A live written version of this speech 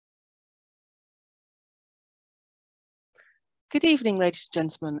Good evening, ladies and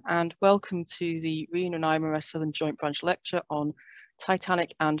gentlemen, and welcome to the REAN and IMRS Southern Joint Branch lecture on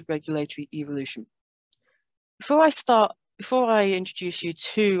Titanic and regulatory evolution. Before I introduce you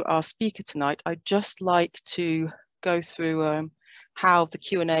to our speaker tonight, I'd just like to go through how the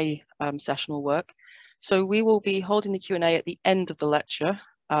Q&A session will work. So we will be holding the Q&A at the end of the lecture,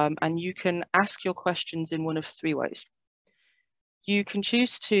 and you can ask your questions in one of three ways. You can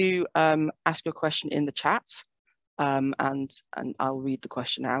choose to ask your question in the chat, and I'll read the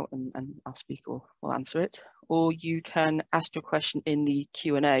question out and our speaker will answer it. Or you can ask your question in the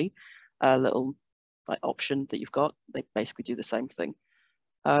Q&A, little option that you've got. They basically do the same thing.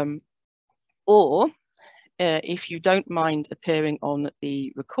 Or if you don't mind appearing on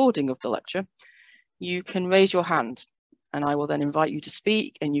the recording of the lecture, you can raise your hand and I will then invite you to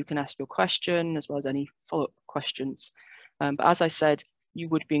speak and you can ask your question as well as any follow-up questions. But as I said, you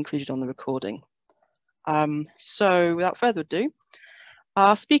would be included on the recording. So without further ado,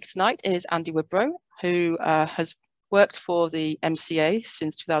 our speaker tonight is Andy Wibrow, who has worked for the MCA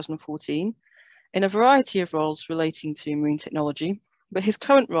since 2014 in a variety of roles relating to marine technology, but his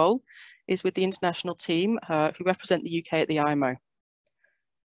current role is with the international team who represent the UK at the IMO.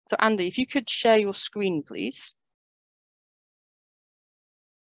 So Andy, if you could share your screen, please.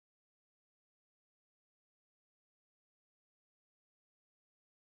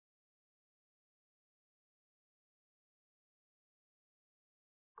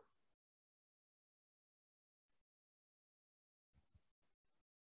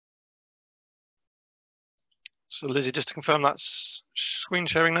 So Lizzie, just to confirm, that's screen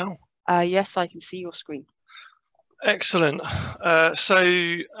sharing now? Yes, I can see your screen. Excellent. So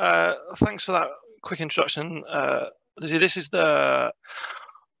thanks for that quick introduction. Lizzie, this is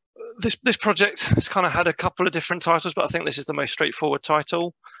this project has kind of had a couple of different titles, but I think this is the most straightforward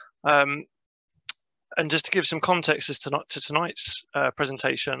title. And just to give some context as to tonight's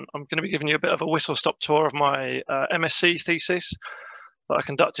presentation, I'm going to be giving you a bit of a whistle-stop tour of my MSc thesis that I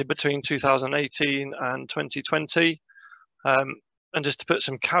conducted between 2018 and 2020. And just to put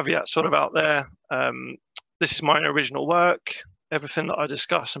some caveats sort of out there, this is my original work. Everything that I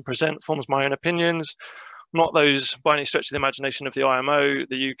discuss and present forms my own opinions, not those by any stretch of the imagination of the IMO,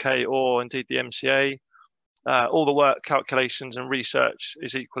 the UK, or indeed the MCA. All the work, calculations, and research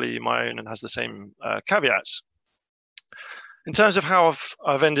is equally my own and has the same caveats. In terms of how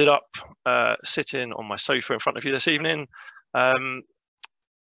I've ended up sitting on my sofa in front of you this evening,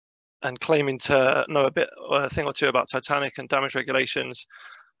 and claiming to know a thing or two about Titanic and damage regulations,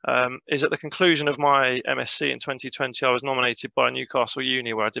 is at the conclusion of my MSc in 2020, I was nominated by Newcastle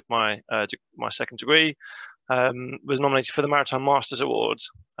Uni, where I did my second degree, was nominated for the Maritime Masters Award,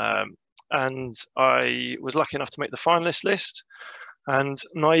 and I was lucky enough to make the finalist list. And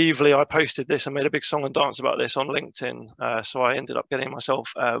naively, I posted this and made a big song and dance about this on LinkedIn. So I ended up getting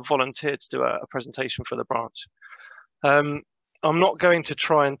myself volunteered to do a presentation for the branch. I'm not going to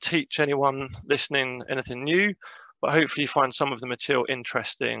try and teach anyone listening anything new, but hopefully you find some of the material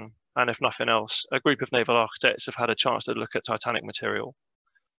interesting. And if nothing else, a group of naval architects have had a chance to look at Titanic material.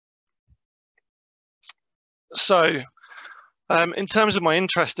 So in terms of my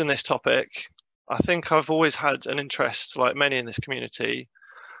interest in this topic, I think I've always had an interest, like many in this community,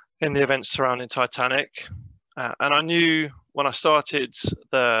 in the events surrounding Titanic. And I knew when I started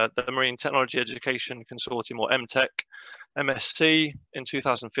the Marine Technology Education Consortium, or MTech, MSc in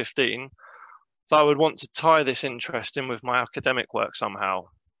 2015, that I would want to tie this interest in with my academic work somehow.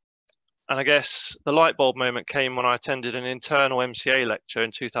 And I guess the light bulb moment came when I attended an internal MCA lecture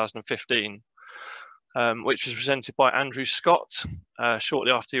in 2015, which was presented by Andrew Scott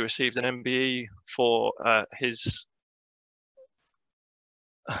shortly after he received an MBE for his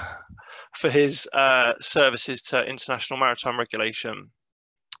services to international maritime regulation.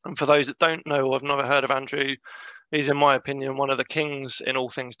 And for those that don't know or have never heard of Andrew, he's, in my opinion, one of the kings in all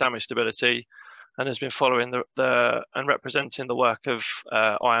things damage stability, and has been following and representing the work of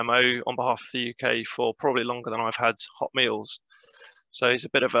IMO on behalf of the UK for probably longer than I've had hot meals. So he's a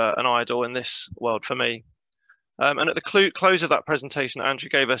bit of an idol in this world for me. And at the close of that presentation that Andrew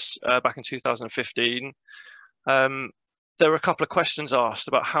gave us back in 2015, there were a couple of questions asked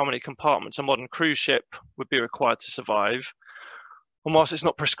about how many compartments a modern cruise ship would be required to survive. And whilst it's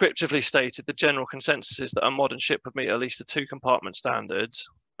not prescriptively stated, the general consensus is that a modern ship would meet at least a 2-compartment standard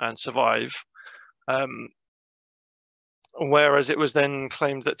and survive. Whereas it was then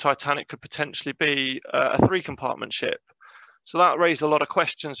claimed that Titanic could potentially be a 3-compartment ship. So that raised a lot of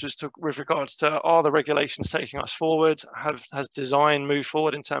questions with regards to, are the regulations taking us forward? Has design moved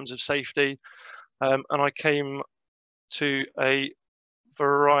forward in terms of safety? And I came to a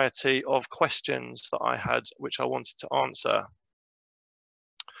variety of questions that I had, which I wanted to answer.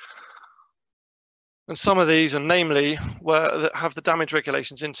 And some of these, and namely, have the damage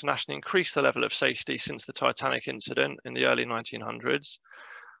regulations internationally increased the level of safety since the Titanic incident in the early 1900s?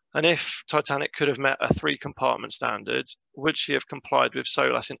 And if Titanic could have met a 3-compartment standard, would she have complied with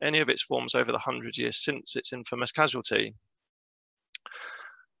SOLAS in any of its forms over the 100 years since its infamous casualty?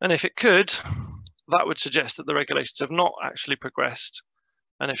 And if it could, that would suggest that the regulations have not actually progressed.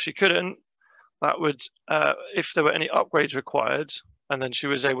 And if she couldn't, that would, if there were any upgrades required, and then she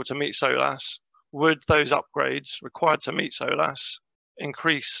was able to meet SOLAS, would those upgrades required to meet SOLAS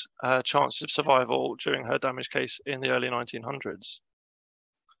increase chances of survival during her damage case in the early 1900s?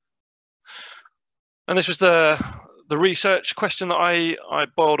 And this was the research question that I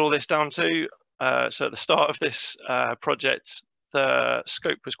boiled all this down to. So at the start of this project, the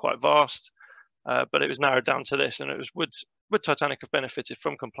scope was quite vast, but it was narrowed down to this, and it was, would Titanic have benefited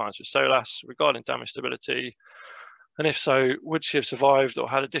from compliance with SOLAS regarding damage stability? And if so, would she have survived or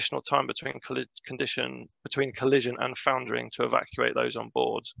had additional time between collision and foundering to evacuate those on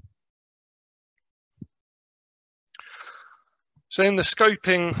board? So in the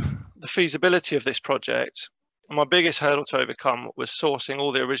scoping, the feasibility of this project, my biggest hurdle to overcome was sourcing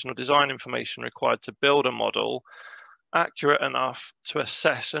all the original design information required to build a model accurate enough to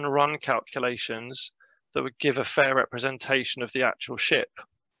assess and run calculations that would give a fair representation of the actual ship.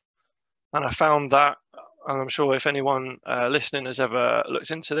 And I found that, and I'm sure if anyone listening has ever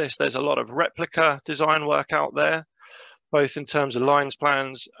looked into this, there's a lot of replica design work out there, both in terms of lines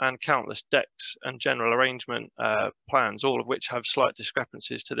plans and countless decks and general arrangement plans, all of which have slight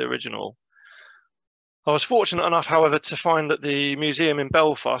discrepancies to the original. I was fortunate enough, however, to find that the museum in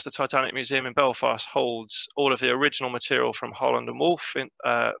Belfast, the Titanic Museum in Belfast, holds all of the original material from Holland and Wolff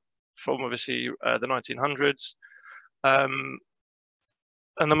from obviously the 1900s.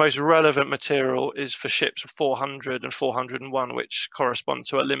 And the most relevant material is for ships 400 and 401, which correspond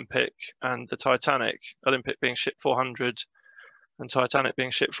to Olympic and the Titanic, Olympic being ship 400 and Titanic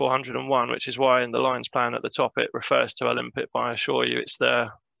being ship 401, which is why in the lines plan at the top it refers to Olympic, but I assure you it's the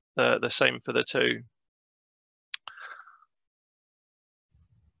same for the two.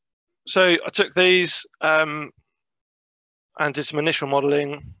 So I took these and did some initial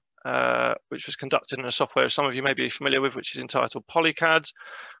modelling, which was conducted in a software some of you may be familiar with, which is entitled Polycad,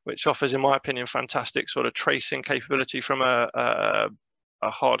 which offers, in my opinion, fantastic sort of tracing capability from a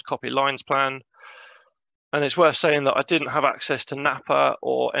hard copy lines plan. And it's worth saying that I didn't have access to Napa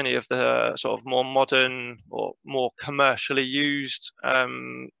or any of the sort of more modern or more commercially used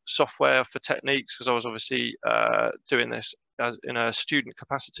software for techniques, because I was obviously doing this as in a student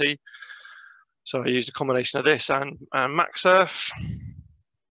capacity. So I used a combination of this and MaxSurf.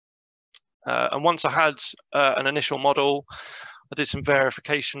 And once I had an initial model, I did some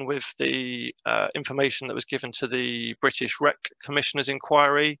verification with the information that was given to the British Wreck Commissioner's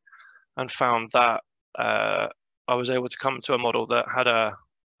inquiry, and found that I was able to come to a model that had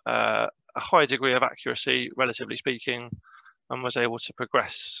a high degree of accuracy, relatively speaking, and was able to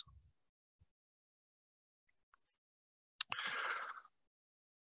progress.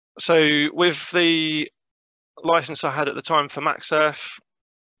 So with the license I had at the time for MaxSurf,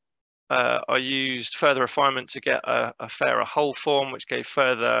 I used further refinement to get a fairer hull form, which gave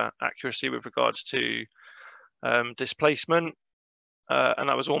further accuracy with regards to displacement. And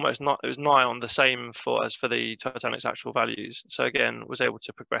that was almost not, it was nigh on the same as for the Titanic's actual values. So again, was able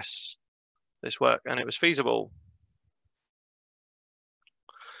to progress this work, and it was feasible.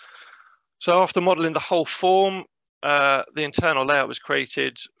 So after modeling the whole form, the internal layout was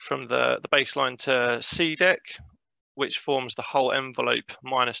created from the baseline to C deck, which forms the whole envelope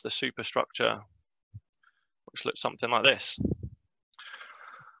minus the superstructure, which looks something like this.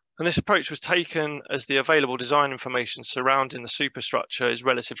 And this approach was taken as the available design information surrounding the superstructure is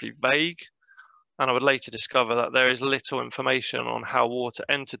relatively vague, and I would later discover that there is little information on how water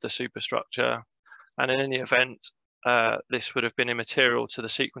entered the superstructure, and in any event, this would have been immaterial to the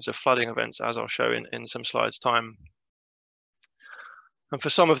sequence of flooding events, as I'll show in some slides' time. And for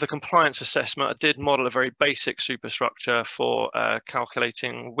some of the compliance assessment, I did model a very basic superstructure for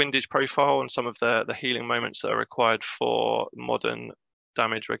calculating windage profile and some of the healing moments that are required for modern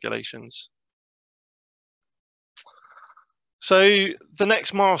damage regulations. So the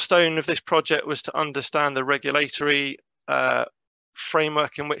next milestone of this project was to understand the regulatory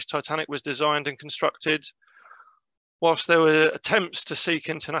framework in which Titanic was designed and constructed. Whilst there were attempts to seek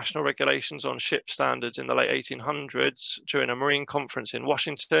international regulations on ship standards in the late 1800s during a marine conference in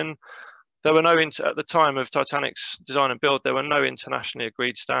Washington, there were no, at the time of Titanic's design and build, there were no internationally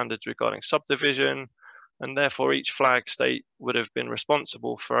agreed standards regarding subdivision, and therefore each flag state would have been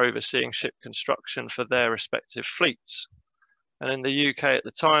responsible for overseeing ship construction for their respective fleets. And in the UK at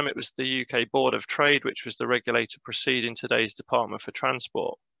the time, it was the UK Board of Trade, which was the regulator preceding today's Department for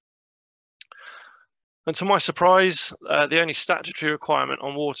Transport. And to my surprise, the only statutory requirement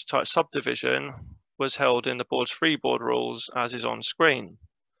on watertight subdivision was held in the board's freeboard rules, as is on screen.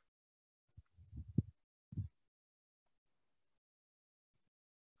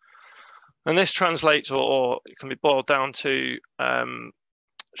 And this translates, or it can be boiled down to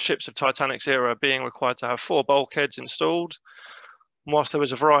ships of Titanic's era being required to have 4 bulkheads installed. And whilst there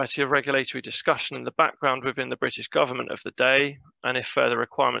was a variety of regulatory discussion in the background within the British government of the day, and if further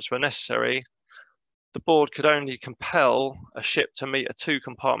requirements were necessary, the board could only compel a ship to meet a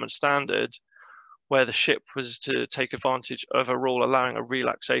 2-compartment standard where the ship was to take advantage of a rule allowing a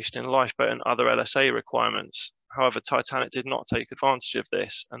relaxation in lifeboat and other LSA requirements. However, Titanic did not take advantage of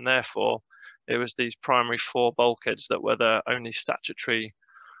this, and therefore it was these primary 4 bulkheads that were the only statutory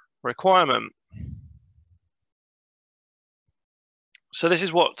requirement. So this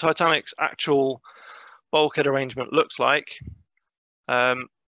is what Titanic's actual bulkhead arrangement looks like. And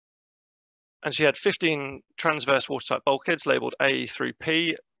she had 15 transverse watertight bulkheads labelled A through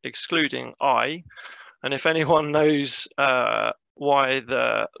P, excluding I. And if anyone knows why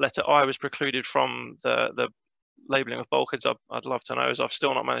the letter I was precluded from the labelling of bulkheads, I'd love to know, as I've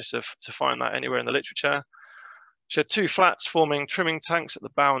still not managed to find that anywhere in the literature. She had 2 flats forming trimming tanks at the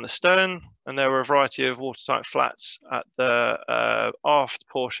bow and the stern, and there were a variety of watertight flats at the aft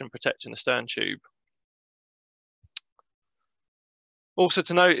portion protecting the stern tube. Also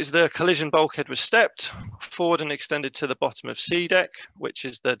to note is the collision bulkhead was stepped forward and extended to the bottom of C deck, which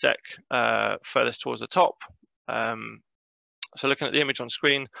is the deck furthest towards the top. So looking at the image on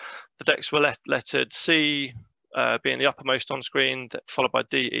screen, the decks were lettered C being the uppermost on screen, followed by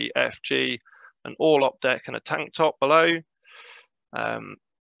D, E, F, G, an all-op deck and a tank top below. And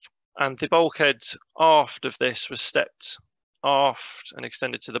the bulkhead aft of this was stepped aft and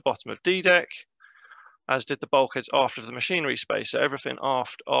extended to the bottom of D deck, as did the bulkheads aft of the machinery space. So everything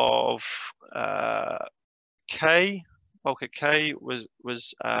aft of K, bulkhead K, was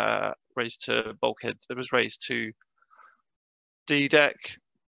raised to bulkhead. It was raised to D deck.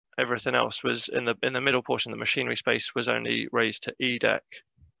 Everything else was in the middle portion of the machinery space was only raised to E deck.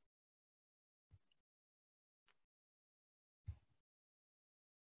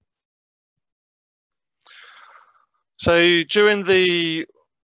 So during the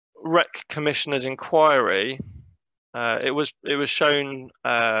Wreck Commissioner's inquiry, it was shown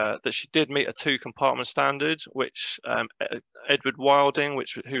that she did meet a 2-compartment standard, which Edward Wilding,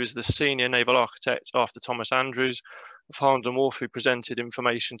 who was the senior naval architect after Thomas Andrews of Holland and Wolff, who presented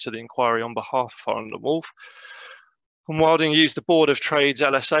information to the inquiry on behalf of Holland and Wolff. And Wilding used the Board of Trade's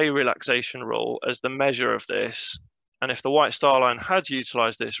LSA relaxation rule as the measure of this. And if the White Star Line had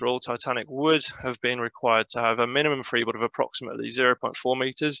utilised this rule, Titanic would have been required to have a minimum freeboard of approximately 0.4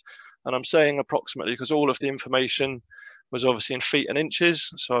 metres. And I'm saying approximately because all of the information was obviously in feet and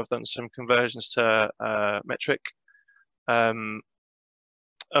inches. So I've done some conversions to metric. And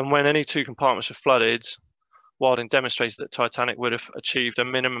when any 2 compartments were flooded, Wilding demonstrated that Titanic would have achieved a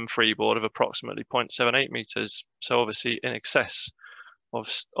minimum freeboard of approximately 0.78 metres. So obviously in excess of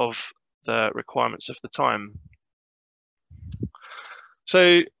the requirements of the time.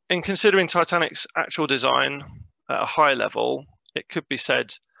 So in considering Titanic's actual design at a high level, it could be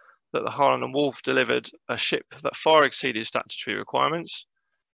said that the Holland and Wolff delivered a ship that far exceeded statutory requirements.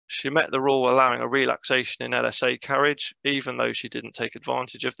 She met the rule allowing a relaxation in LSA carriage, even though she didn't take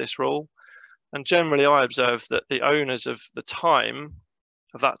advantage of this rule. And generally, I observed that the owners of the time,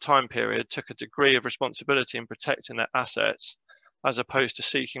 of that time period, took a degree of responsibility in protecting their assets, as opposed to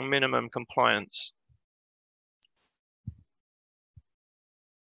seeking minimum compliance.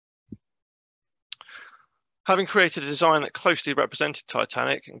 Having created a design that closely represented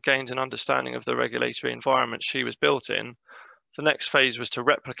Titanic and gained an understanding of the regulatory environment she was built in, the next phase was to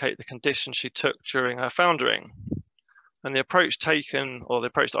replicate the conditions she took during her foundering. And the approach taken, or the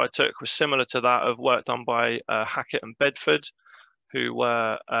approach that I took, was similar to that of work done by Hackett and Bedford, who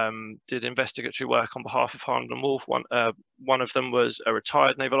did investigatory work on behalf of Holland and Wolff. One of them was a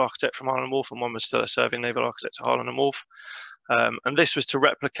retired naval architect from Holland and Wolff, and one was still a serving naval architect at Holland and Wolff. And this was to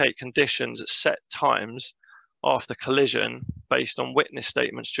replicate conditions at set times after collision based on witness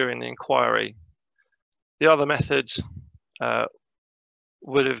statements during the inquiry. The other method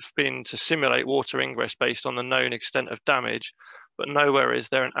would have been to simulate water ingress based on the known extent of damage, but nowhere is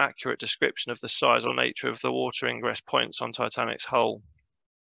there an accurate description of the size or nature of the water ingress points on Titanic's hull.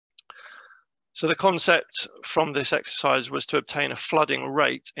 So the concept from this exercise was to obtain a flooding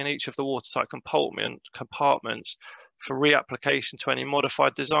rate in each of the watertight compartments for reapplication to any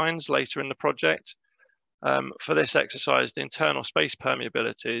modified designs later in the project. For this exercise, the internal space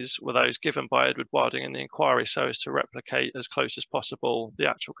permeabilities were those given by Edward Wilding in the inquiry so as to replicate as close as possible the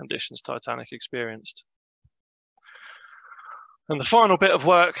actual conditions Titanic experienced. And the final bit of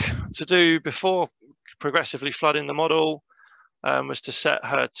work to do before progressively flooding the model was to set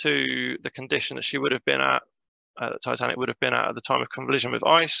her to the condition that she would have been at, that Titanic would have been at the time of collision with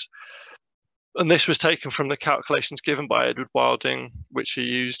ice. And this was taken from the calculations given by Edward Wilding, which he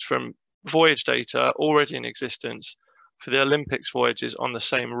used from voyage data already in existence for the Olympics voyages on the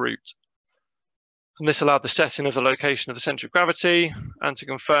same route. And this allowed the setting of the location of the centre of gravity and to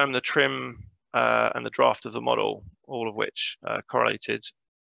confirm the trim and the draft of the model, all of which correlated.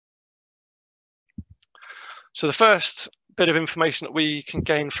 So the first bit of information that we can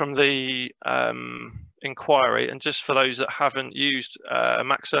gain from the inquiry, and just for those that haven't used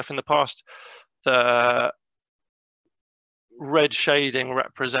MaxSurf in the past, the red shading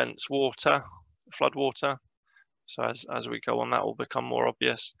represents water, flood water. So as we go on, that will become more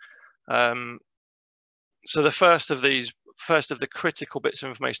obvious. So the first of the critical bits of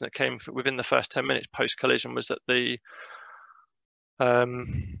information that came within the first 10 minutes post-collision was that the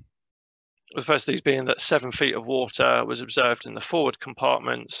first of these being that 7 feet of water was observed in the forward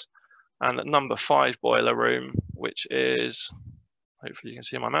compartments, and that number 5 boiler room, which is, hopefully you can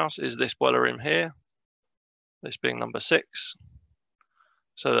see my mouse, is this boiler room here, this being number 6.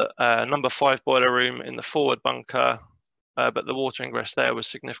 So that number 5 boiler room in the forward bunker, but the water ingress there was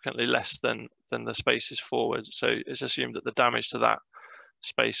significantly less than the spaces forward. So it's assumed that the damage to that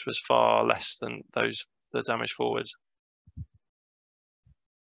space was far less than the damage forward.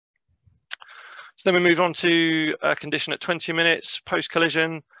 So then we move on to a condition at 20 minutes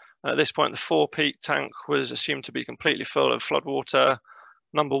post-collision. At this point, the forepeak tank was assumed to be completely full of floodwater.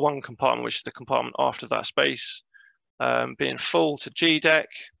 Number 1 compartment, which is the compartment after that space, being full to G deck,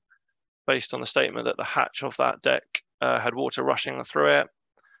 based on the statement that the hatch of that deck had water rushing through it.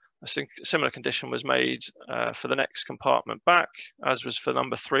 A similar condition was made for the next compartment back, as was for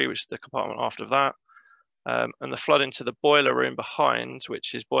number 3, which is the compartment after that. And the flood into the boiler room behind,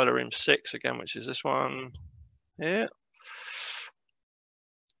 which is boiler room 6 again, which is this one here,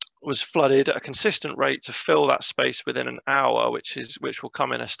 was flooded at a consistent rate to fill that space within an hour, which will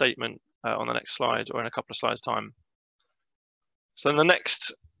come in a statement on the next slide or in a couple of slides time. So in the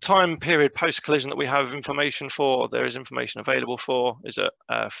next time period post-collision that we have information for, there is information available for, is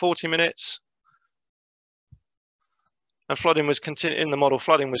at 40 minutes. And flooding was in the model,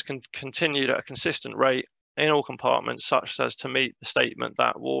 flooding was continued at a consistent rate in all compartments, such as to meet the statement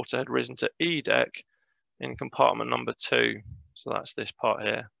that water had risen to E deck in compartment number 2. So that's this part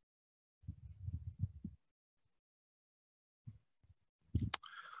here.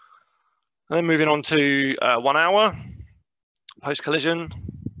 And then moving on to 1 hour post-collision.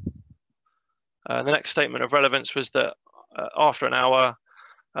 The next statement of relevance was that after an hour,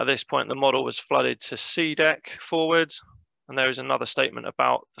 at this point, the model was flooded to C deck forward. And there is another statement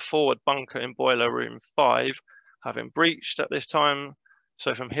about the forward bunker in boiler room 5 having breached at this time.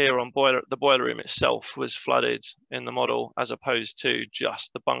 So from here on, the boiler room itself was flooded in the model, as opposed to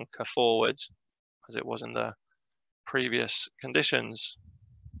just the bunker forward, as it was in the previous conditions.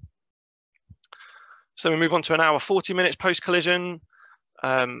 So we move on to an hour 40 minutes post-collision.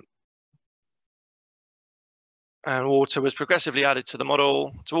 And water was progressively added to the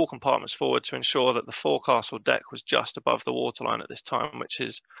model, to all compartments forward, to ensure that the forecastle deck was just above the waterline at this time, which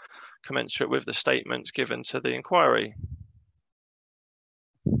is commensurate with the statements given to the inquiry.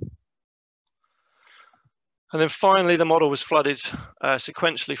 And then finally, the model was flooded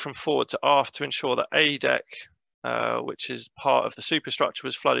sequentially from forward to aft to ensure that A deck, which is part of the superstructure,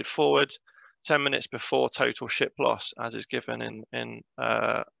 was flooded forward 10 minutes before total ship loss, as is given in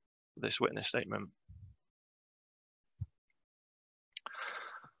this witness statement.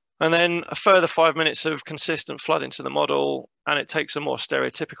 And then a further 5 minutes of consistent flood into the model, and it takes a more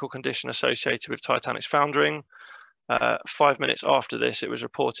stereotypical condition associated with Titanic's foundering. 5 minutes after this, it was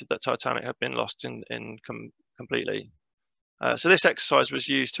reported that Titanic had been lost completely. So this exercise was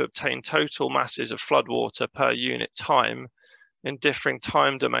used to obtain total masses of floodwater per unit time in differing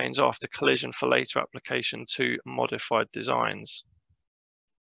time domains after collision for later application to modified designs.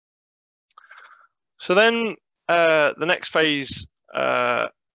 So then the next phase, the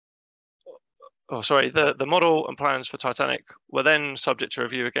model and plans for Titanic were then subject to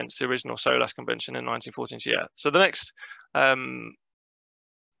review against the original SOLAS Convention in 1914. So yeah, so the next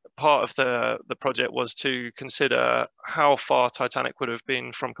part of the project was to consider how far Titanic would have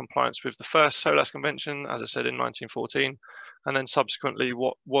been from compliance with the first SOLAS Convention, as I said, in 1914, and then subsequently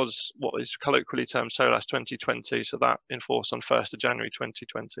what is colloquially termed SOLAS 2020, so that in force on 1st of January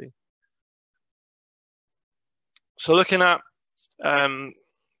 2020. So looking at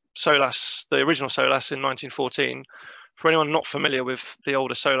SOLAS, the original SOLAS in 1914, for anyone not familiar with the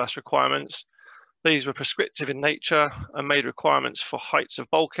older SOLAS requirements, these were prescriptive in nature and made requirements for heights of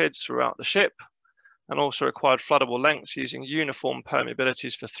bulkheads throughout the ship, and also required floodable lengths using uniform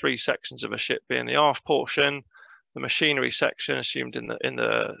permeabilities for 3 sections of a ship, being the aft portion, the machinery section assumed in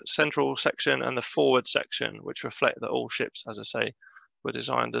the central section, and the forward section, which reflect that all ships, as I say, were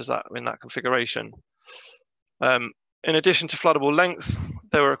designed as that in that configuration. In addition to floodable length,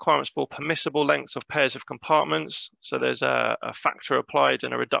 there were requirements for permissible lengths of pairs of compartments. So there's a factor applied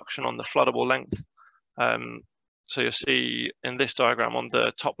and a reduction on the floodable length. So you'll see in this diagram on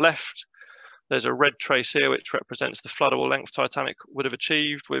the top left, there's a red trace here which represents the floodable length Titanic would have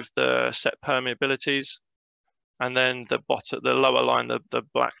achieved with the set permeabilities. And then the lower line, the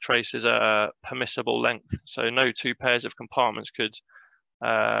black trace, is a permissible length. So no 2 pairs of compartments could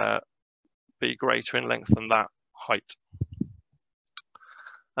be greater in length than that height.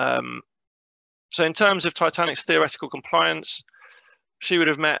 So in terms of Titanic's theoretical compliance, she would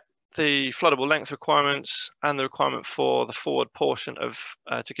have met the floodable length requirements and the requirement for the forward portion of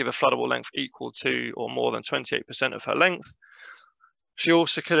to give a floodable length equal to or more than 28% of her length. She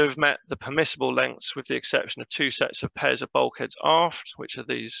also could have met the permissible lengths with the exception of 2 sets of pairs of bulkheads aft, which are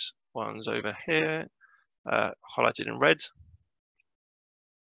these ones over here, highlighted in red.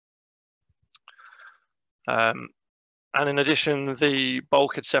 And in addition, the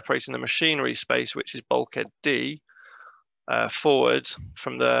bulkhead separating the machinery space, which is bulkhead D, forward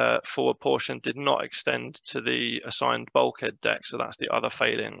from the forward portion, did not extend to the assigned bulkhead deck. So that's the other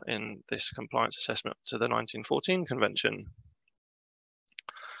failing in this compliance assessment to the 1914 convention.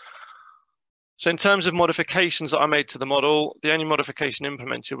 So in terms of modifications that I made to the model, the only modification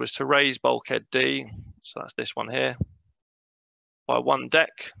implemented was to raise bulkhead D, so that's this one here, by 1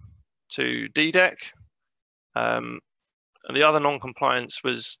 deck to D deck. And the other non-compliance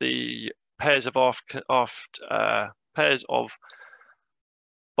was the pairs of pairs of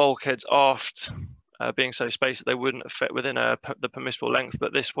bulkheads aft being so spaced that they wouldn't fit within the permissible length,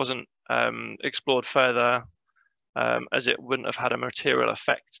 but this wasn't explored further as it wouldn't have had a material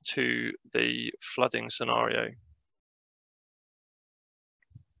effect to the flooding scenario.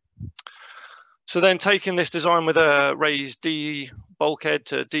 So then taking this design with a raised D bulkhead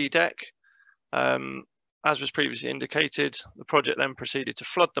to D deck, as was previously indicated, the project then proceeded to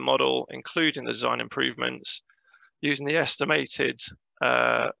flood the model, including the design improvements, using the estimated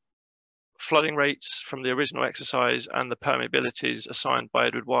flooding rates from the original exercise and the permeabilities assigned by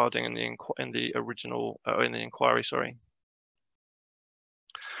Edward Wilding in the inquiry. Sorry.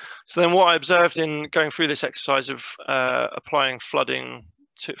 So then what I observed in going through this exercise of applying flooding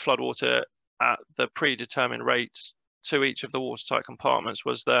to floodwater at the predetermined rates to each of the watertight compartments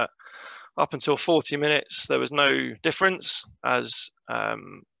was that up until 40 minutes, there was no difference, as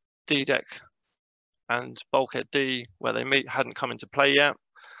D deck and bulkhead D, where they meet, hadn't come into play yet.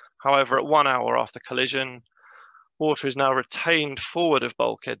 However, at 1 hour after collision, water is now retained forward of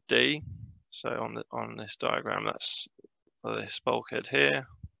bulkhead D. So on this diagram, that's this bulkhead here,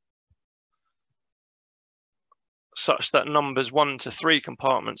 such that numbers 1 to 3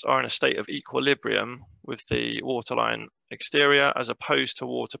 compartments are in a state of equilibrium with the waterline exterior, as opposed to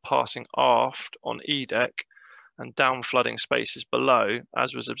water passing aft on E deck and down flooding spaces below,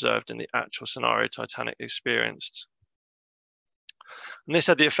 as was observed in the actual scenario Titanic experienced. And this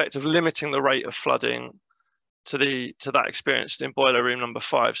had the effect of limiting the rate of flooding to that experienced in boiler room number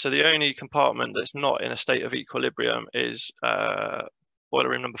 5. So the only compartment that's not in a state of equilibrium is boiler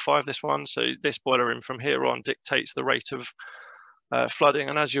room number 5, this one. So this boiler room from here on dictates the rate of flooding,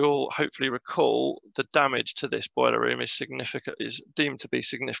 and as you'll hopefully recall, the damage to this boiler room is deemed to be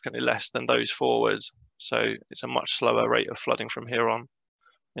significantly less than those forwards. So it's a much slower rate of flooding from here on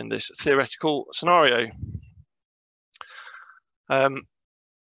in this theoretical scenario.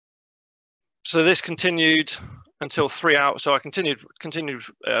 So this continued until 3 hours. So I continued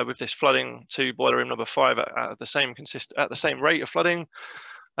with this flooding to boiler room number 5 at the same rate of flooding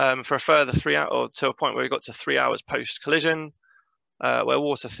for a further 3 hours, or to a point where we got to 3 hours post collision, where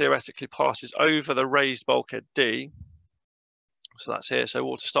water theoretically passes over the raised bulkhead D. So that's here. So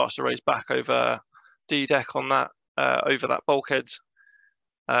water starts to raise back over D deck on that, over that bulkhead,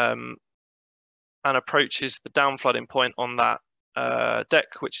 and approaches the down flooding point on that deck,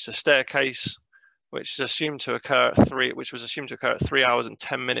 which is a staircase, which is assumed to occur at 3 hours and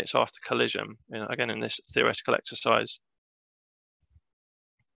 10 minutes after collision. Again, in this theoretical exercise.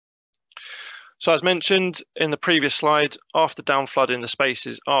 So as mentioned in the previous slide, after down flooding the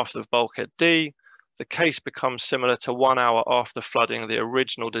spaces after the bulkhead D, the case becomes similar to 1 hour after flooding the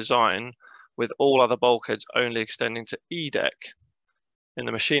original design, with all other bulkheads only extending to E deck in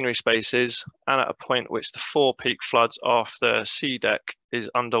the machinery spaces, and at a point which the 4 peak floods after C deck is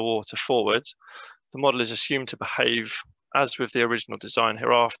underwater forward. The model is assumed to behave as with the original design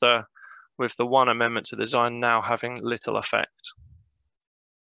hereafter, with the one amendment to the design now having little effect.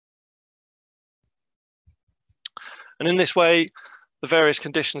 And in this way, the various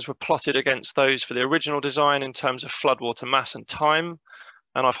conditions were plotted against those for the original design in terms of floodwater mass and time.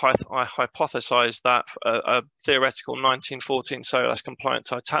 And I hypothesized that a theoretical 1914 SOLAS compliant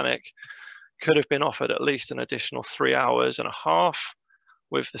Titanic could have been offered at least an additional 3.5 hours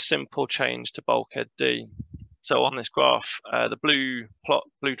with the simple change to bulkhead D. So on this graph, the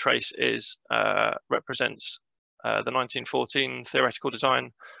blue trace represents the 1914 theoretical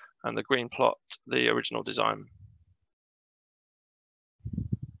design, and the green plot the original design.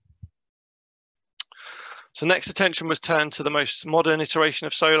 So next attention was turned to the most modern iteration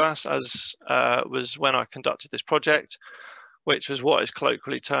of SOLAS, as was when I conducted this project, which was what is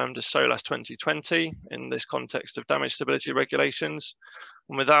colloquially termed as SOLAS 2020 in this context of damage stability regulations.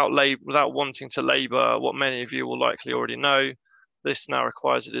 And without wanting to labour what many of you will likely already know, this now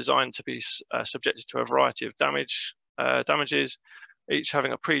requires a design to be subjected to a variety of damages, each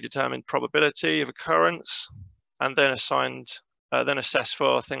having a predetermined probability of occurrence, and then assessed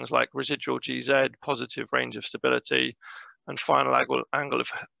for things like residual GZ, positive range of stability, and final angle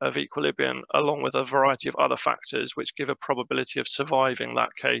of equilibrium, along with a variety of other factors which give a probability of surviving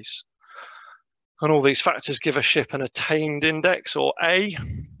that case. And all these factors give a ship an attained index, or A,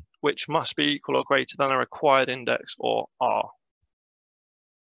 which must be equal or greater than a required index, or R.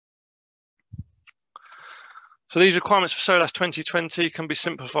 So these requirements for SOLAS 2020 can be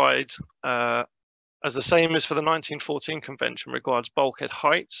simplified as the same as for the 1914 convention regards bulkhead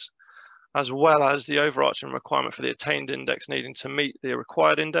heights, as well as the overarching requirement for the attained index needing to meet the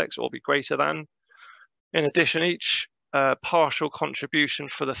required index or be greater than. In addition, each partial contribution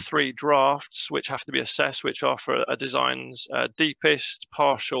for the 3 drafts which have to be assessed, which are for a design's deepest,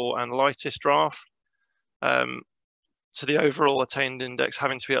 partial, and lightest draft, to the overall attained index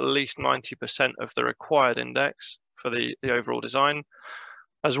having to be at least 90% of the required index for the overall design,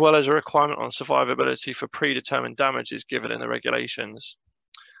 as well as a requirement on survivability for predetermined damages given in the regulations.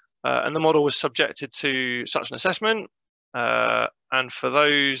 And the model was subjected to such an assessment. And for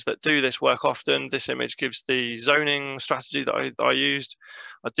those that do this work often, this image gives the zoning strategy that I used.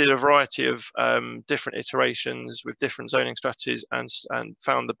 I did a variety of different iterations with different zoning strategies, and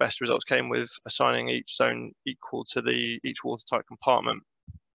found the best results came with assigning each zone equal to each watertight compartment.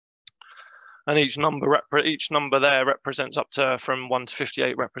 And each number there represents up to from 1 to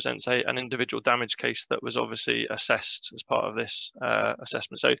 58 represents an individual damage case that was obviously assessed as part of this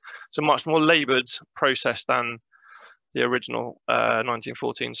assessment. So it's a much more laboured process than the original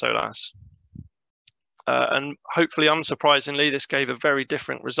 1914 SOLAS. And hopefully unsurprisingly, this gave a very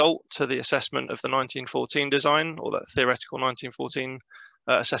different result to the assessment of the 1914 design, or that theoretical 1914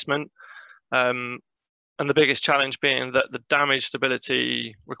 assessment. And the biggest challenge being that the damage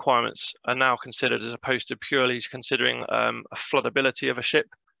stability requirements are now considered as opposed to purely considering a floodability of a ship,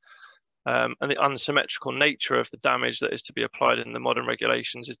 and the unsymmetrical nature of the damage that is to be applied in the modern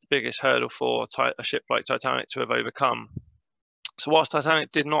regulations is the biggest hurdle for a ship like Titanic to have overcome. So whilst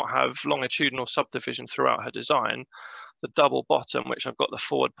Titanic did not have longitudinal subdivision throughout her design, the double bottom, which I've got the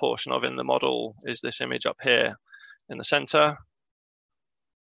forward portion of in the model, is this image up here in the center.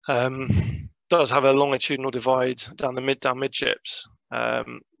 Does have a longitudinal divide down midships,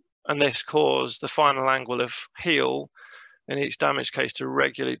 and this caused the final angle of heel in each damage case to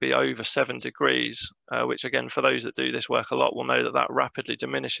regularly be over 7 degrees, which again, for those that do this work a lot, will know that that rapidly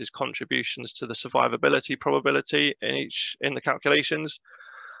diminishes contributions to the survivability probability in the calculations.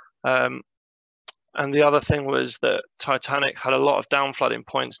 And the other thing was that Titanic had a lot of downflooding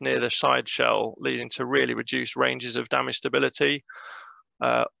points near the side shell, leading to really reduced ranges of damage stability,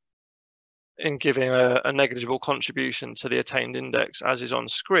 in giving a negligible contribution to the attained index, as is on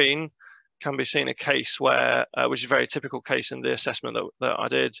screen. Can be seen a case where, which is a very typical case in the assessment that I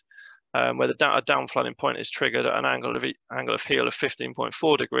did, where a downflooding point is triggered at an angle of heel of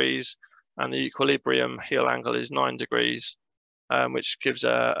 15.4 degrees, and the equilibrium heel angle is 9 degrees, which gives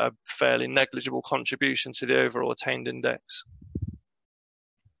a fairly negligible contribution to the overall attained index.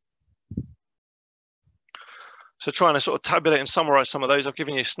 So trying to sort of tabulate and summarize some of those, I've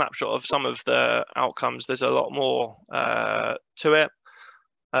given you a snapshot of some of the outcomes. There's a lot more to it,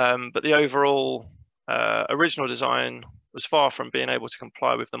 but the overall original design was far from being able to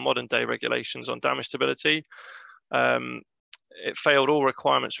comply with the modern day regulations on damage stability. It failed all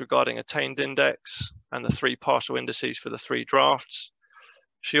requirements regarding attained index and the 3 partial indices for the 3 drafts.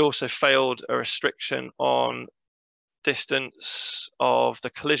 She also failed a restriction on distance of the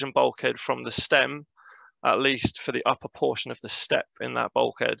collision bulkhead from the stem, at least for the upper portion of the step in that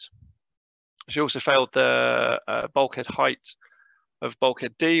bulkhead. She also failed the bulkhead height of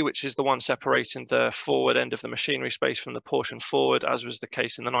bulkhead D, which is the one separating the forward end of the machinery space from the portion forward, as was the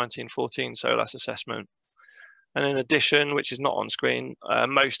case in the 1914 SOLAS assessment. And in addition, which is not on screen,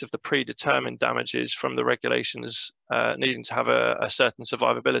 most of the predetermined damages from the regulations needing to have a certain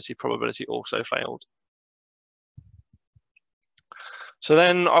survivability probability also failed. So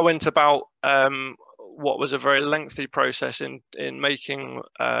then I went about what was a very lengthy process in making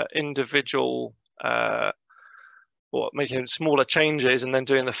individual or making smaller changes and then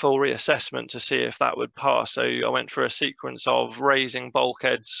doing the full reassessment to see if that would pass. So I went through a sequence of raising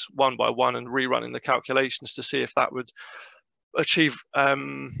bulkheads one by one and rerunning the calculations to see if that would achieve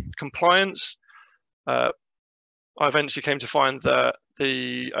compliance. I eventually came to find that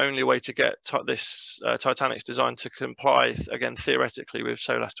the only way to get this Titanic's design to comply, again theoretically, with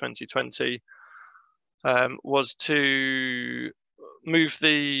SOLAS 2020 was to move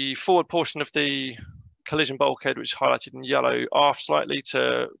the forward portion of the collision bulkhead, which is highlighted in yellow, aft slightly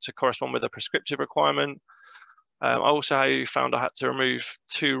to correspond with a prescriptive requirement. I also found I had to remove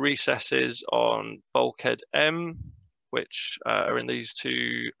 2 recesses on bulkhead M, which are in these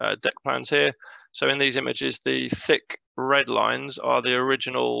 2 deck plans here. So in these images, the thick red lines are the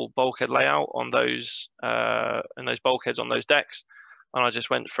original bulkhead layout on those and those bulkheads on those decks, and I just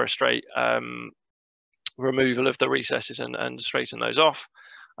went for a straight removal of the recesses and straighten those off.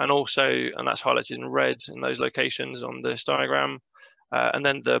 And also, and that's highlighted in red in those locations on this diagram. And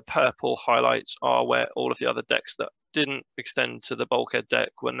then the purple highlights are where all of the other decks that didn't extend to the bulkhead deck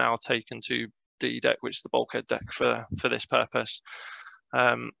were now taken to D deck, which is the bulkhead deck for this purpose.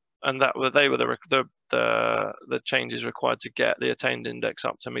 And that they were the changes required to get the attained index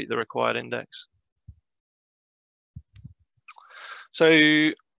up to meet the required index. So,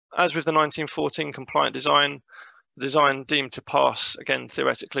 as with the 1914 compliant design, the design deemed to pass, again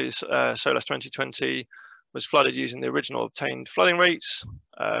theoretically, SOLAS 2020 was flooded using the original obtained flooding rates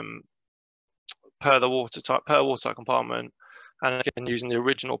per the water type compartment, and again using the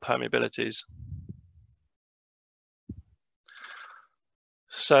original permeabilities.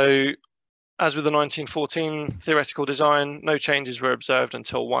 So, as with the 1914 theoretical design, no changes were observed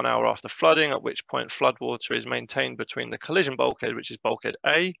until 1 hour after flooding, at which point floodwater is maintained between the collision bulkhead, which is bulkhead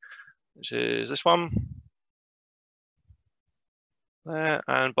A, which is this one, there,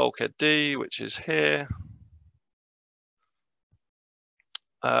 and bulkhead D, which is here,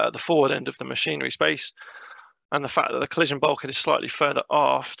 the forward end of the machinery space. And the fact that the collision bulkhead is slightly further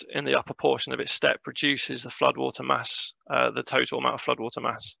aft in the upper portion of its step reduces the floodwater mass, the total amount of floodwater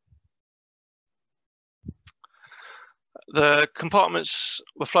mass. The compartments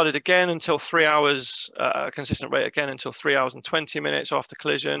were flooded again until 3 hours, a consistent rate again until 3 hours and 20 minutes after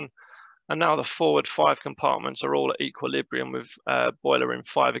collision. And now the forward 5 compartments are all at equilibrium, with boiler room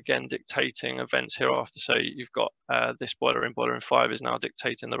 5 again dictating events hereafter. So you've got this boiler room 5 is now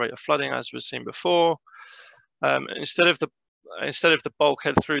dictating the rate of flooding, as was seen before. Instead of the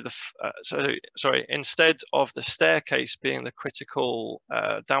bulkhead through the instead of the staircase being the critical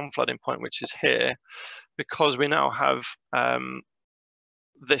down flooding point, which is here, because we now have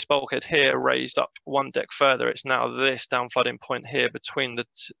this bulkhead here raised up 1 deck further, it's now this down flooding point here between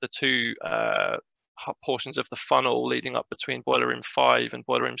the 2 portions of the funnel leading up between boiler room 5 and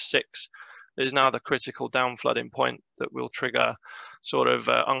boiler room 6 is now the critical down flooding point that will trigger sort of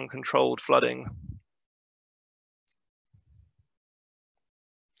uncontrolled flooding.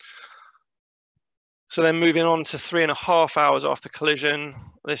 So then moving on to 3.5 hours after collision,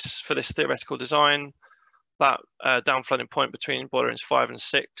 for this theoretical design, that down flooding point between boiler rooms 5 and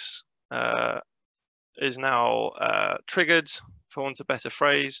 6 is now triggered, for want of a better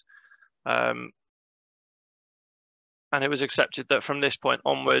phrase. And it was accepted that from this point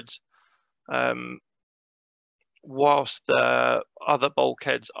onwards, whilst the other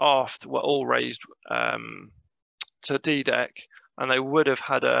bulkheads aft were all raised to D deck, and they would have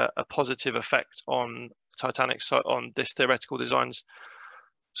had a positive effect on Titanic, on this theoretical design's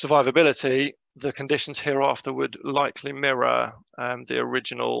survivability, the conditions hereafter would likely mirror the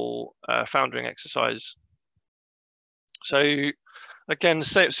original foundering exercise. So again,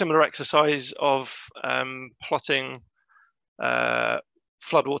 similar exercise of plotting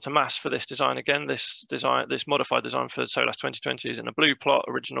floodwater mass for this design. Again, this modified design for SOLAS 2020 is in a blue plot,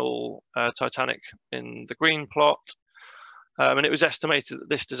 original Titanic in the green plot. And it was estimated that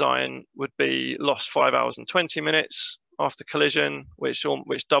this design would be lost 5 hours and 20 minutes after collision, which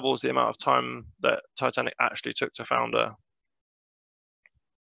doubles the amount of time that Titanic actually took to founder.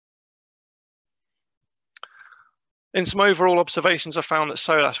 In some overall observations, I found that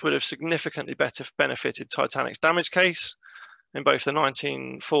SOLAS would have significantly benefited Titanic's damage case in both the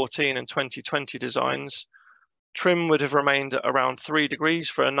 1914 and 2020 designs. Trim would have remained at around 3 degrees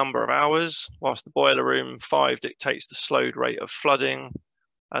for a number of hours, whilst the boiler room 5 dictates the slowed rate of flooding,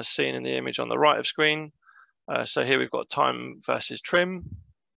 as seen in the image on the right of screen. So here we've got time versus trim.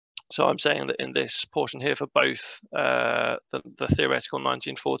 So I'm saying that in this portion here for both the theoretical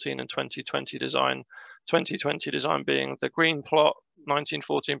 1914 and 2020 design, 2020 design being the green plot,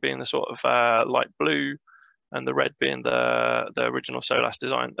 1914 being the sort of light blue, and the red being the original SOLAS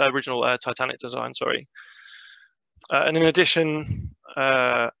design, original Titanic design, sorry. And in addition,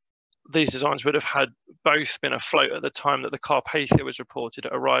 these designs would have had both been afloat at the time that the Carpathia was reported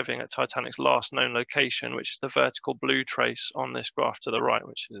arriving at Titanic's last known location, which is the vertical blue trace on this graph to the right,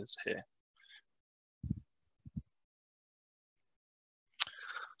 which is here.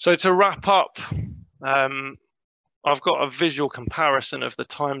 So to wrap up, I've got a visual comparison of the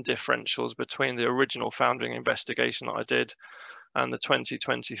time differentials between the original foundering investigation that I did and the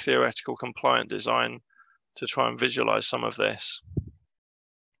 2020 theoretical compliant design to try and visualize some of this.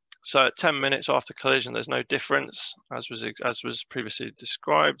 So at 10 minutes after collision, there's no difference, as was previously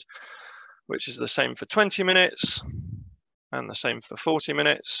described, which is the same for 20 minutes and the same for 40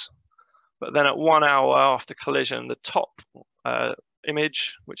 minutes. But then at 1 hour after collision, the top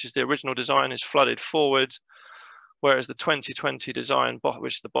image, which is the original design, is flooded forward, whereas the 2020 design,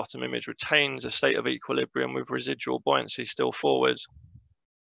 which is the bottom image, retains a state of equilibrium with residual buoyancy still forward.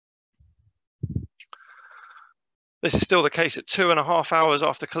 This is still the case at 2.5 hours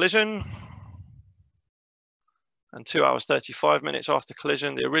after collision and 2 hours 35 minutes after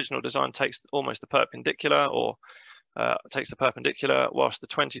collision. The original design takes almost the perpendicular, or takes the perpendicular, whilst the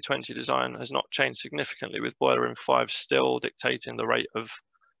 2020 design has not changed significantly, with boiler room 5 still dictating the rate of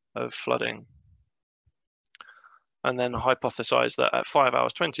flooding. And then hypothesize that at 5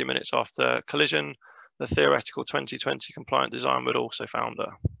 hours 20 minutes after collision, the theoretical 2020 compliant design would also founder.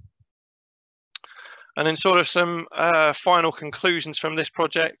 And then sort of some final conclusions from this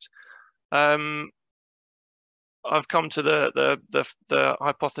project. I've come to the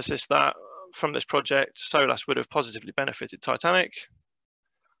hypothesis that from this project, SOLAS would have positively benefited Titanic.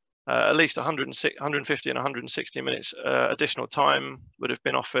 At least 150 and 160 minutes additional time would have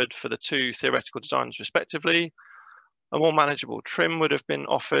been offered for the two theoretical designs respectively. A more manageable trim would have been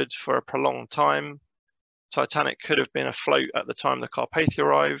offered for a prolonged time. Titanic could have been afloat at the time the Carpathia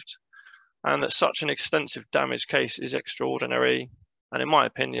arrived, and that such an extensive damage case is extraordinary. And in my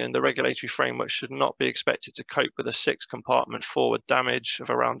opinion, the regulatory framework should not be expected to cope with a 6-compartment forward damage of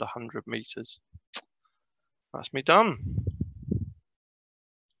around 100 meters. That's me done.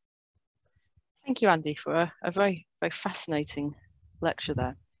 Thank you, Andy, for a very, very fascinating lecture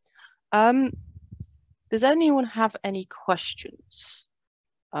there. Does anyone have any questions?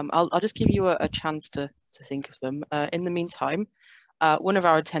 I'll just give you a chance to think of them. In the meantime, one of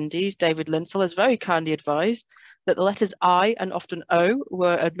our attendees, David Linsell, has very kindly advised that the letters I and often O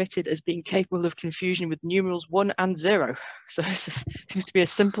were admitted as being capable of confusion with numerals 1 and 0. So it seems to be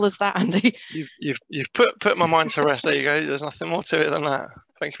as simple as that, Andy. You've put my mind to rest. There you go. There's nothing more to it than that.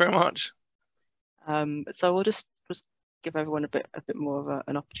 Thank you very much. So we'll just give everyone a bit more of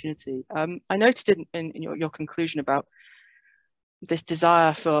an opportunity. I noted in your conclusion about this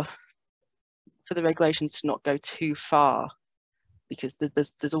desire for the regulations to not go too far, because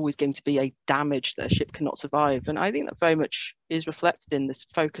there's always going to be a damage that a ship cannot survive. And I think that very much is reflected in this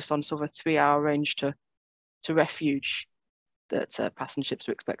focus on sort of a 3-hour range to refuge that passenger ships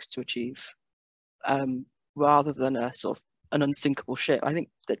are expected to achieve, rather than a sort of an unsinkable ship. I think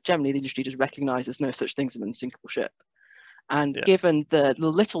that generally the industry just recognises there's no such thing as an unsinkable ship. And given the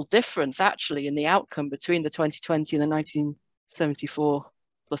little difference actually in the outcome between the 2020 and the 1974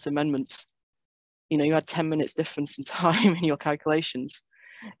 plus amendments, you know, you had 10 minutes difference in time in your calculations.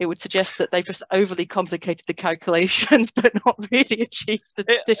 It would suggest that they've just overly complicated the calculations, but not really achieved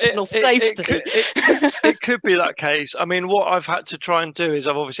additional safety. It could be that case. I mean, what I've had to try and do is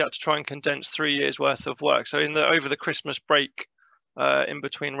I've obviously had to try and condense 3 years worth of work. So over the Christmas break, in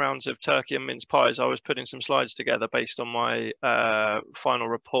between rounds of turkey and mince pies, I was putting some slides together based on my final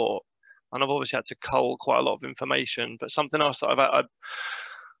report. And I've obviously had to cull quite a lot of information, but something else that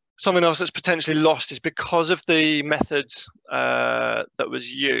something else that's potentially lost is because of the method that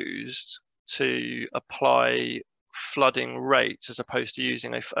was used to apply flooding rates as opposed to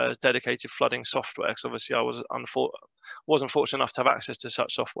using a dedicated flooding software. Because obviously I wasn't fortunate enough to have access to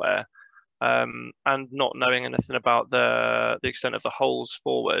such software, and not knowing anything about the extent of the holes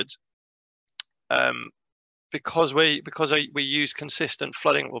forward. because we use consistent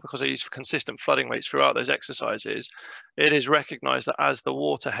flooding, or because I use consistent flooding rates throughout those exercises, it is recognised that as the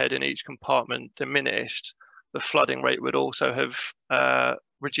waterhead in each compartment diminished, the flooding rate would also have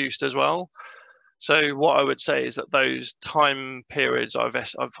reduced as well. So what I would say is that those time periods I've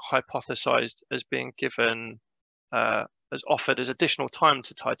hypothesised as being given as offered as additional time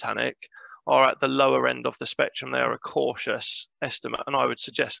to Titanic are at the lower end of the spectrum. They are a cautious estimate, and I would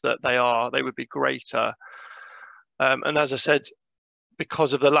suggest that they would be greater. And as I said,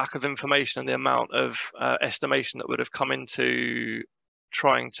 because of the lack of information and the amount of estimation that would have come into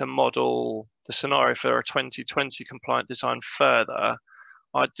trying to model the scenario for a 2020 compliant design further,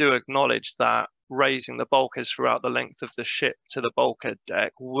 I do acknowledge that raising the bulkheads throughout the length of the ship to the bulkhead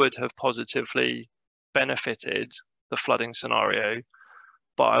deck would have positively benefited the flooding scenario,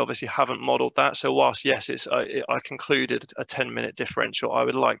 but I obviously haven't modelled that. So whilst yes, I concluded a 10-minute differential, I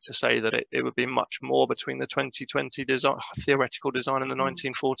would like to say that it would be much more between the 2020 design, theoretical design, and the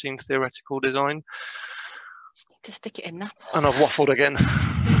 1914 theoretical design. Just need to stick it in nap. And I've waffled again. I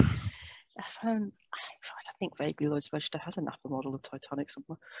think vaguely Lloyd's Register has a Napa model of Titanic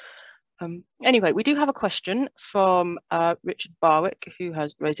somewhere. Anyway, we do have a question from Richard Barwick, who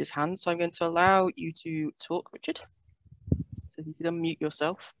has raised his hand. So I'm going to allow you to talk, Richard. So you can unmute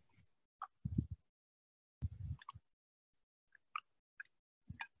yourself.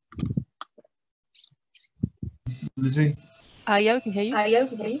 Lizzie? Yeah, we can hear you. You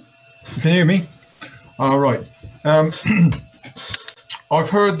can hear me? All right. I've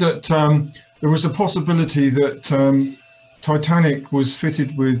heard that there was a possibility that Titanic was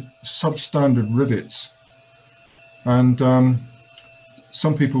fitted with substandard rivets, and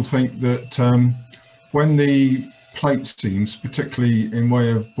some people think that when the plate seams, particularly in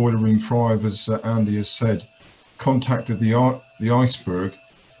way of boiler room 5, as Andy has said, contacted the iceberg,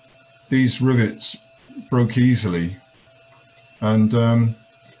 these rivets broke easily. And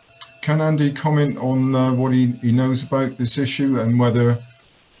can Andy comment on what he knows about this issue, and whether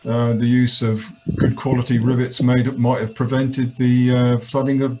the use of good quality rivets might have prevented the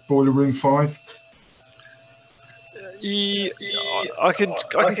flooding of boiler room 5? Do you want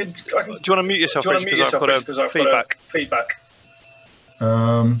to mute yourself, Rich, because I've got feedback.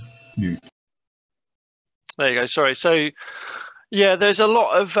 Mute. There you go. Sorry. So, yeah, there's a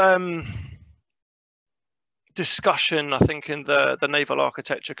lot of discussion, I think, in the naval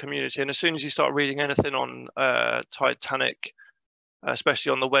architecture community, and as soon as you start reading anything on Titanic,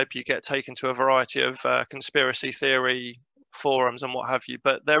 especially on the web, you get taken to a variety of conspiracy theory forums and what have you.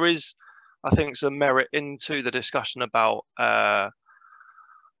 But there is, I think, some merit into the discussion about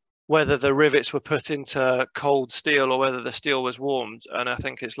whether the rivets were put into cold steel or whether the steel was warmed. And I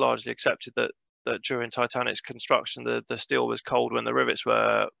think it's largely accepted that during Titanic's construction, the steel was cold when the rivets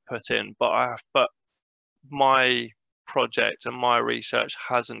were put in. But my project and my research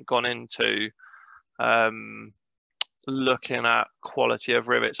hasn't gone into looking at quality of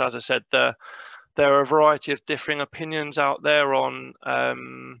rivets. As I said, there are a variety of differing opinions out there on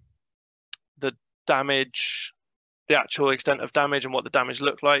the damage, the actual extent of damage, and what the damage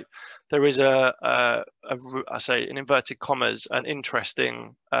looked like. There is I say in inverted commas, an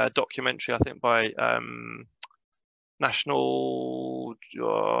interesting documentary, I think, by National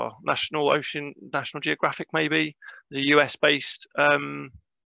Geographic, maybe. There's a US-based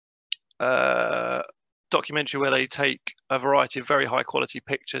documentary where they take a variety of very high-quality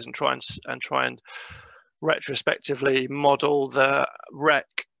pictures and try and retrospectively model the wreck,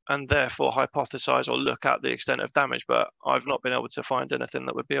 and therefore hypothesize or look at the extent of damage. But I've not been able to find anything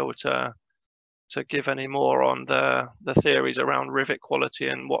that would be able to give any more on the theories around rivet quality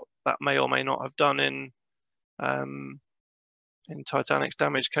and what that may or may not have done in Titanic's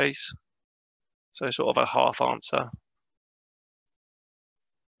damage case. So sort of a half answer.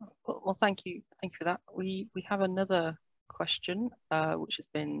 Well, thank you for that. We have another question which has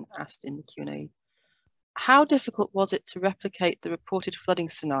been asked in the Q&A. How difficult was it to replicate the reported flooding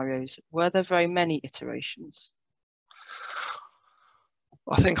scenarios? Were there very many iterations?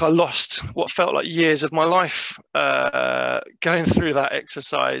 I think I lost what felt like years of my life going through that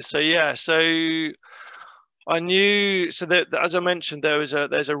exercise. So yeah, so I knew, so that, as I mentioned, there's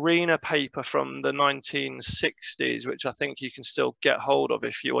a RENA paper from the 1960s, which I think you can still get hold of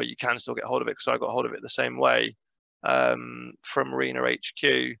you can still get hold of it, because I got hold of it the same way, from RENA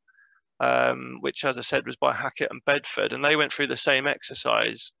HQ, which, as I said, was by Hackett and Bedford, and they went through the same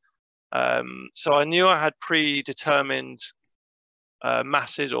exercise. So I knew I had predetermined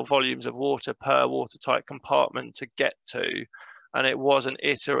masses or volumes of water per watertight compartment to get to, and it was an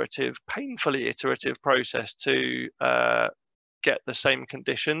iterative, painfully iterative process to get the same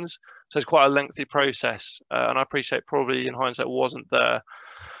conditions. So it's quite a lengthy process, and I appreciate probably in hindsight wasn't the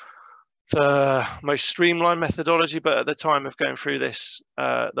most streamlined methodology, but at the time of going through this,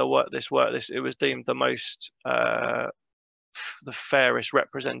 it was deemed the most the fairest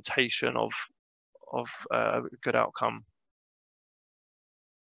representation of a good outcome.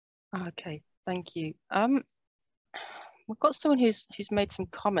 Okay, thank you. We've got someone who's made some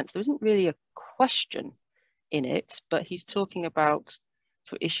comments. There isn't really a question in it, but he's talking about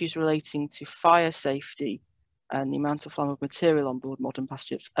sort of issues relating to fire safety and the amount of flammable material on board modern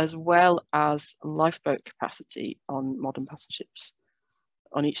passenger ships, as well as lifeboat capacity on modern passenger ships.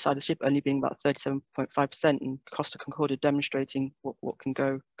 On each side of the ship only being about 37.5%, and Costa Concordia demonstrating what can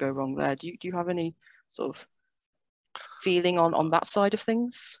go wrong there. Do you have any sort of feeling on that side of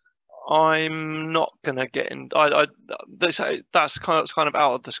things? I'm not going to get in. That's kind of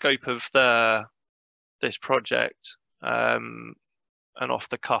out of the scope of this project, and off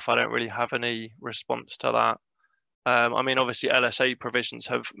the cuff, I don't really have any response to that. I mean, obviously, LSA provisions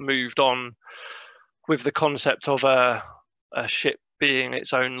have moved on with the concept of a ship being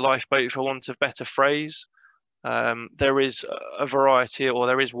its own lifeboat, for want of better phrase. There is a variety, or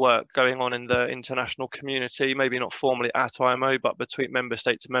there is work going on in the international community, maybe not formally at IMO, but between member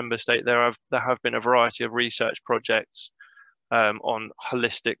state to member state, there have been a variety of research projects on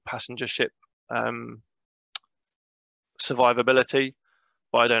holistic passenger ship survivability,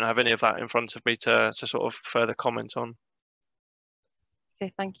 but I don't have any of that in front of me to sort of further comment on.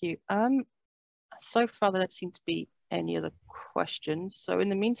 Okay, thank you. So far there don't seem to be any other questions. So in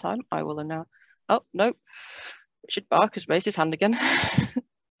the meantime, I will announce. Oh, no. Richard Bark has raised his hand again.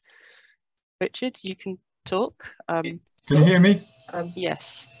 Richard, you can talk. Can you hear me?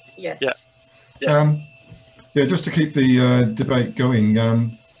 Yes. Yeah. Yeah, just to keep the debate going,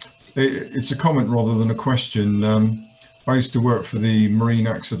 it's a comment rather than a question. I used to work for the Marine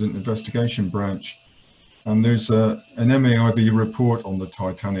Accident Investigation Branch, and there's an MAIB report on the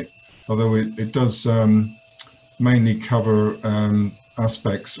Titanic, although it does mainly cover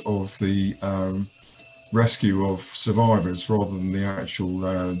aspects of the rescue of survivors rather than the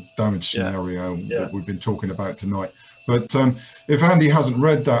actual damage scenario that we've been talking about tonight. But if Andy hasn't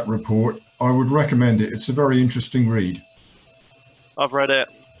read that report, I would recommend it. It's a very interesting read. I've read it.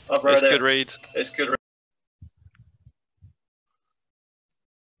 It's a good read. It's good.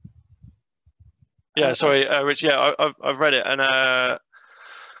 Yeah, sorry, Rich. Yeah, I've read it, and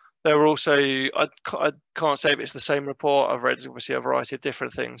there were also, I can't say if it's the same report. I've read obviously a variety of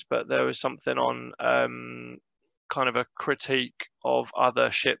different things, but there was something on kind of a critique of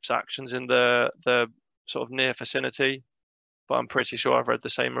other ships' actions in the sort of near vicinity. But I'm pretty sure I've read the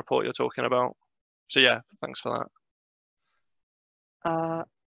same report you're talking about. So yeah, thanks for that.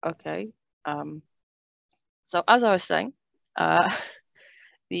 Okay. So as I was saying,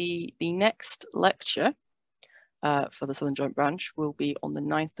 the next lecture for the Southern Joint Branch will be on the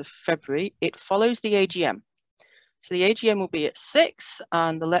 9th of February. It follows the AGM. So the AGM will be at 6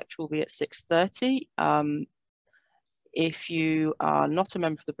 and the lecture will be at 6:30. If you are not a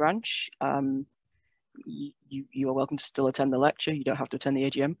member of the branch, you are welcome to still attend the lecture. You don't have to attend the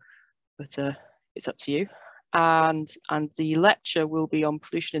AGM, but it's up to you. And the lecture will be on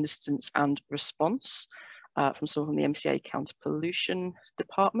pollution incidence and response from someone from the MCA Counter Pollution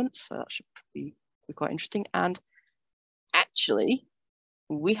Department. So that should be quite interesting. And actually,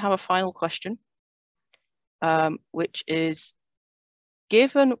 we have a final question, which is,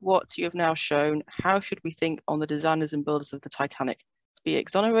 given what you have now shown, how should we think on the designers and builders of the Titanic? To be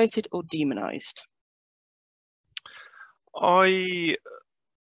exonerated or demonized? I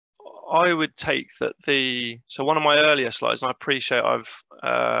would take that so one of my earlier slides, and I appreciate I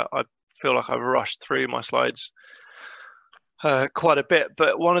feel like I've rushed through my slides quite a bit,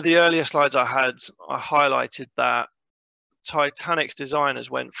 but one of the earlier slides I highlighted that Titanic's designers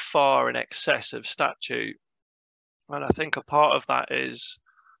went far in excess of statute. And I think a part of that is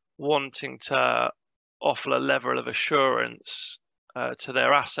wanting to offer a level of assurance to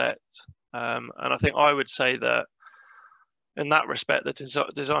their asset. And I think I would say that in that respect, the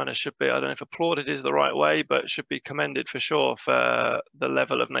designers should be, I don't know if applauded is the right way, but should be commended for sure for the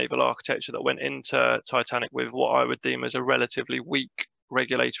level of naval architecture that went into Titanic with what I would deem as a relatively weak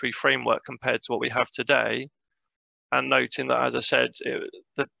regulatory framework compared to what we have today. And noting that, as I said,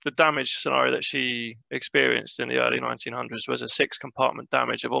 the damage scenario that she experienced in the early 1900s was a 6-compartment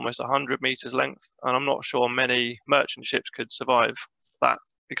damage of almost 100 meters length. And I'm not sure many merchant ships could survive that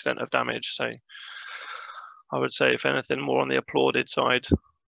extent of damage. So I would say, if anything, more on the applauded side.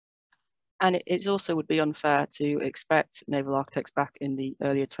 And it also would be unfair to expect naval architects back in the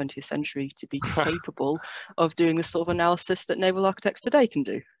earlier 20th century to be capable of doing the sort of analysis that naval architects today can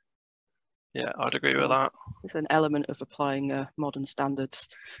do. Yeah, I'd agree with that. There's an element of applying modern standards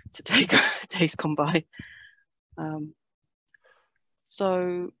to take days gone by.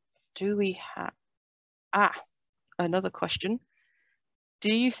 So do we have, another question.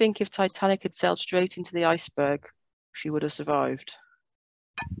 Do you think if Titanic had sailed straight into the iceberg, she would have survived?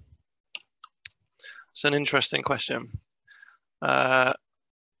 It's an interesting question. Again,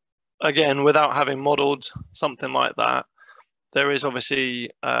 without having modelled something like that, there is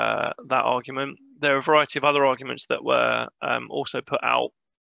obviously that argument. There are a variety of other arguments that were also put out.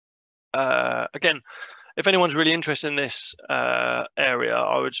 Again, if anyone's really interested in this area,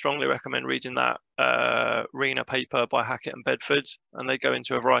 I would strongly recommend reading that RENA paper by Hackett and Bedford, and they go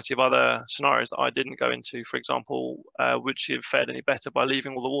into a variety of other scenarios that I didn't go into. For example, would she have fared any better by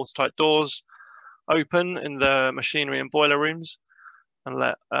leaving all the watertight doors open in the machinery and boiler rooms and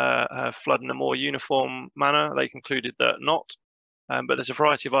let her flood in a more uniform manner? They concluded that not. But there's a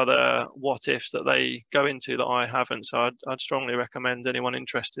variety of other what ifs that they go into that I haven't. So I'd strongly recommend anyone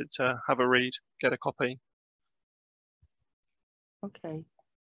interested to have a read, get a copy. Okay,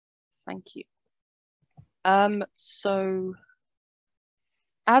 thank you. So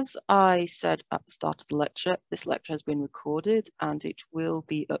as I said at the start of the lecture, this lecture has been recorded and it will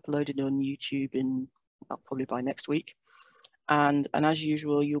be uploaded on YouTube in, well, probably by next week. And as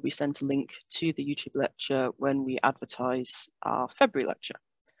usual, you'll be sent a link to the YouTube lecture when we advertise our February lecture.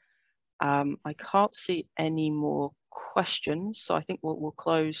 I can't see any more questions, so I think we'll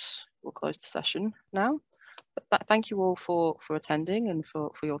close the session now. But thank you all for attending and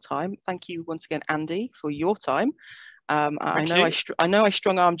for your time. Thank you once again, Andy, for your time. I know I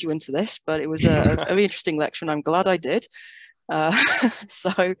strong-armed you into this, but it was a very interesting lecture, and I'm glad I did.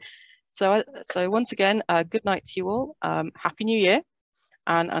 So once again, good night to you all. Happy New Year,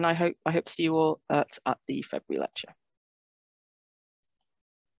 and I hope to see you all at the February lecture.